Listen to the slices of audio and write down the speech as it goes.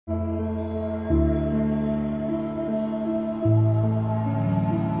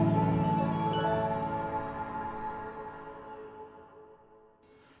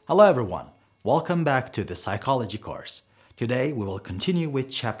Hello everyone, welcome back to the psychology course. Today we will continue with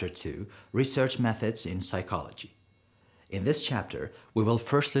Chapter 2, Research Methods in Psychology. In this chapter, we will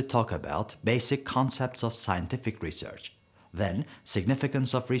firstly talk about basic concepts of scientific research, then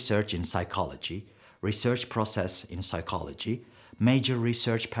significance of research in psychology, research process in psychology, major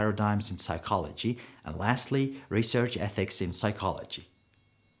research paradigms in psychology, and lastly, research ethics in psychology.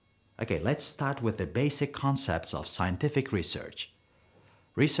 Okay, let's start with the basic concepts of scientific research.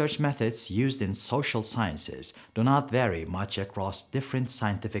 Research methods used in social sciences do not vary much across different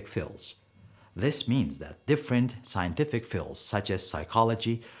scientific fields. This means that different scientific fields such as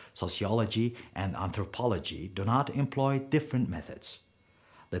psychology, sociology, and anthropology do not employ different methods.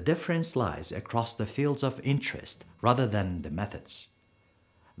 The difference lies across the fields of interest rather than the methods.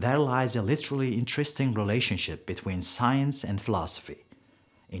 There lies a literally interesting relationship between science and philosophy.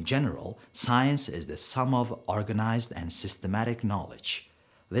 In general, science is the sum of organized and systematic knowledge.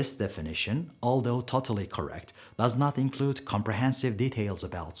 This definition, although totally correct, does not include comprehensive details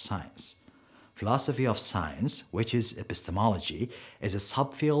about science. Philosophy of science, which is epistemology, is a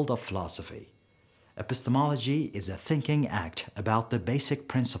subfield of philosophy. Epistemology is a thinking act about the basic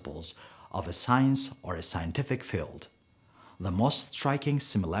principles of a science or a scientific field. The most striking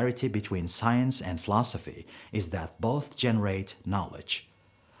similarity between science and philosophy is that both generate knowledge.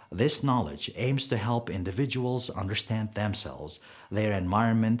 This knowledge aims to help individuals understand themselves, their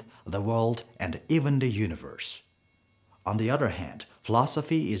environment, the world, and even the universe. On the other hand,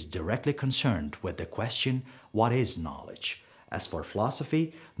 philosophy is directly concerned with the question, what is knowledge? As for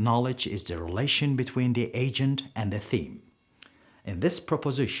philosophy, knowledge is the relation between the agent and the theme. In this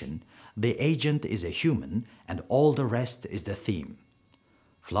proposition, the agent is a human and all the rest is the theme.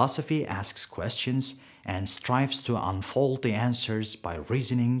 Philosophy asks questions and strives to unfold the answers by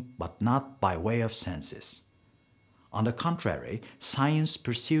reasoning but not by way of senses. On the contrary, science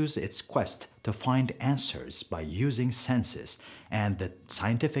pursues its quest to find answers by using senses and the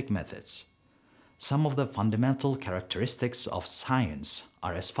scientific methods. Some of the fundamental characteristics of science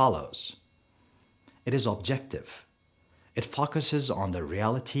are as follows. It is objective. It focuses on the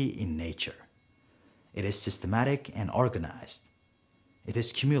reality in nature. It is systematic and organized. It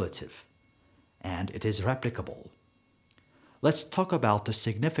is cumulative. And it is replicable. Let's talk about the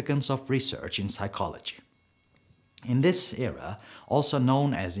significance of research in psychology. In this era, also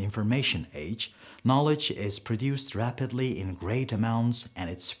known as information age, knowledge is produced rapidly in great amounts and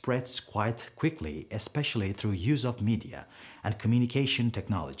it spreads quite quickly, especially through use of media and communication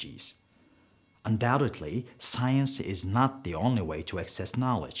technologies. Undoubtedly, science is not the only way to access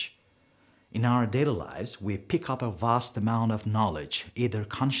knowledge. In our daily lives, we pick up a vast amount of knowledge, either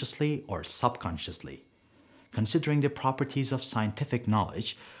consciously or subconsciously. Considering the properties of scientific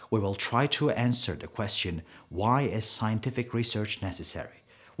knowledge, we will try to answer the question, why is scientific research necessary,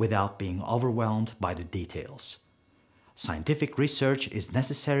 without being overwhelmed by the details. Scientific research is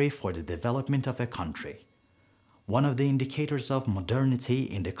necessary for the development of a country. One of the indicators of modernity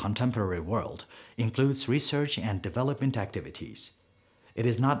in the contemporary world includes research and development activities. It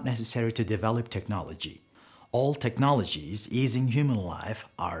is not necessary to develop technology. All technologies easing human life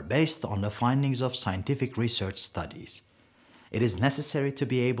are based on the findings of scientific research studies. It is necessary to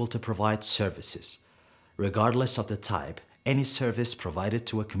be able to provide services. Regardless of the type, any service provided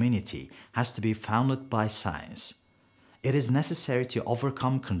to a community has to be founded by science. It is necessary to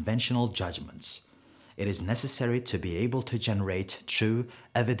overcome conventional judgments. It is necessary to be able to generate true,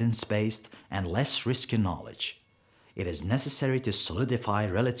 evidence-based, and less risky knowledge. It is necessary to solidify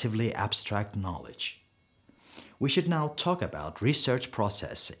relatively abstract knowledge. We should now talk about research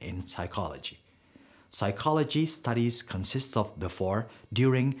process in psychology. Psychology studies consist of before,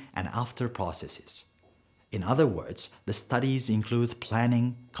 during, and after processes. In other words, the studies include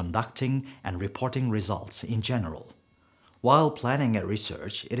planning, conducting, and reporting results in general. While planning a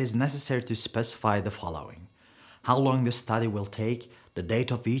research, it is necessary to specify the following: how long the study will take, the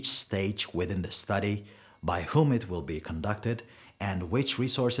date of each stage within the study, by whom it will be conducted, and which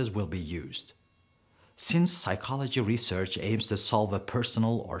resources will be used. Since psychology research aims to solve a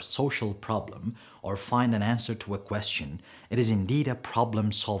personal or social problem or find an answer to a question, it is indeed a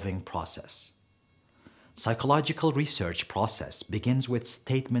problem-solving process. Psychological research process begins with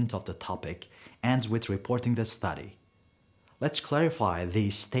statement of the topic, ends with reporting the study. Let's clarify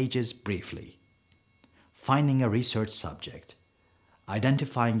these stages briefly. Finding a research subject,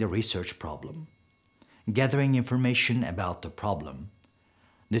 identifying the research problem, gathering information about the problem,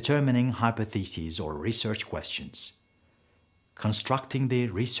 determining hypotheses or research questions, constructing the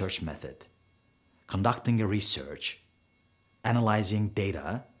research method, conducting a research, analyzing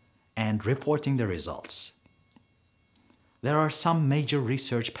data, and reporting the results. There are some major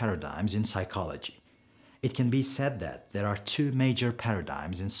research paradigms in psychology. It can be said that there are two major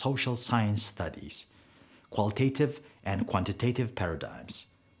paradigms in social science studies: qualitative and quantitative paradigms.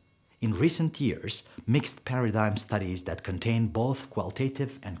 In recent years, mixed paradigm studies that contain both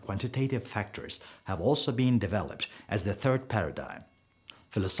qualitative and quantitative factors have also been developed as the third paradigm.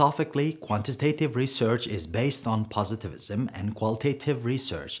 Philosophically, quantitative research is based on positivism and qualitative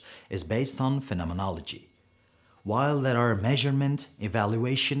research is based on phenomenology. While there are measurement,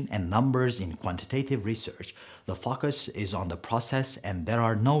 evaluation, and numbers in quantitative research, the focus is on the process and there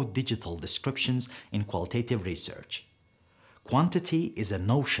are no digital descriptions in qualitative research. Quantity is a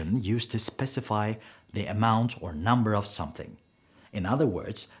notion used to specify the amount or number of something. In other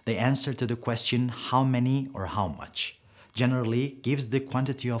words, the answer to the question how many or how much generally gives the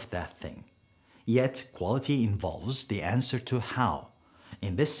quantity of that thing. Yet, quality involves the answer to how.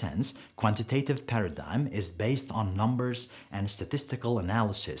 In this sense, quantitative paradigm is based on numbers and statistical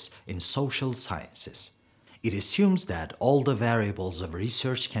analysis in social sciences. It assumes that all the variables of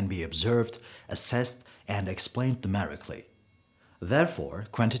research can be observed, assessed, and explained numerically. Therefore,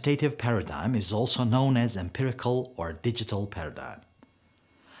 quantitative paradigm is also known as empirical or digital paradigm.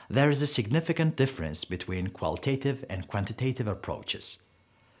 There is a significant difference between qualitative and quantitative approaches.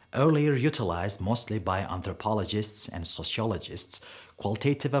 Earlier utilized mostly by anthropologists and sociologists,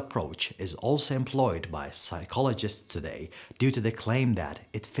 qualitative approach is also employed by psychologists today due to the claim that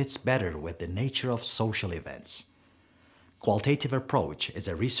it fits better with the nature of social events. Qualitative approach is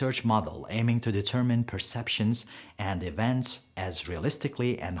a research model aiming to determine perceptions and events as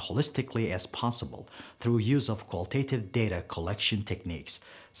realistically and holistically as possible through use of qualitative data collection techniques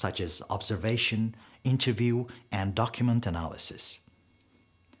such as observation, interview, and document analysis.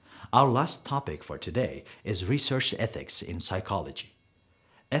 Our last topic for today is research ethics in psychology.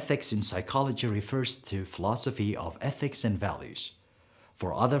 Ethics in psychology refers to philosophy of ethics and values.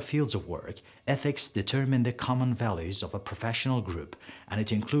 For other fields of work, ethics determine the common values of a professional group, and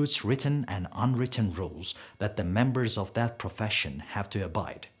it includes written and unwritten rules that the members of that profession have to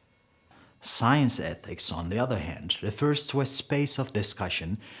abide. Science ethics, on the other hand, refers to a space of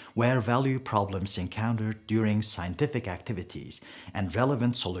discussion where value problems encountered during scientific activities and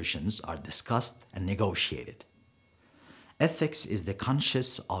relevant solutions are discussed and negotiated. Ethics is the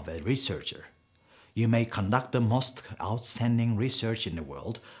conscience of a researcher. You may conduct the most outstanding research in the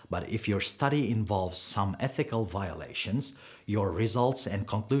world, but if your study involves some ethical violations, your results and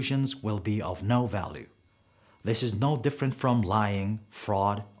conclusions will be of no value. This is no different from lying,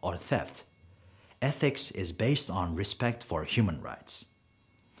 fraud, or theft. Ethics is based on respect for human rights.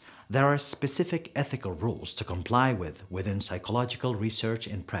 There are specific ethical rules to comply with within psychological research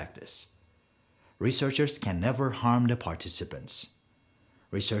and practice. Researchers can never harm the participants.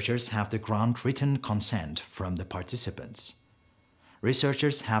 Researchers have to grant written consent from the participants.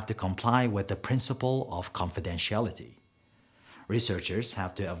 Researchers have to comply with the principle of confidentiality. Researchers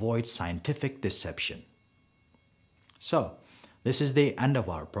have to avoid scientific deception. So, this is the end of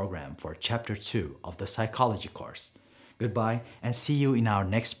our program for Chapter 2 of the Psychology course. Goodbye and see you in our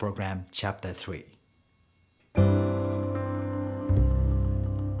next program, Chapter 3.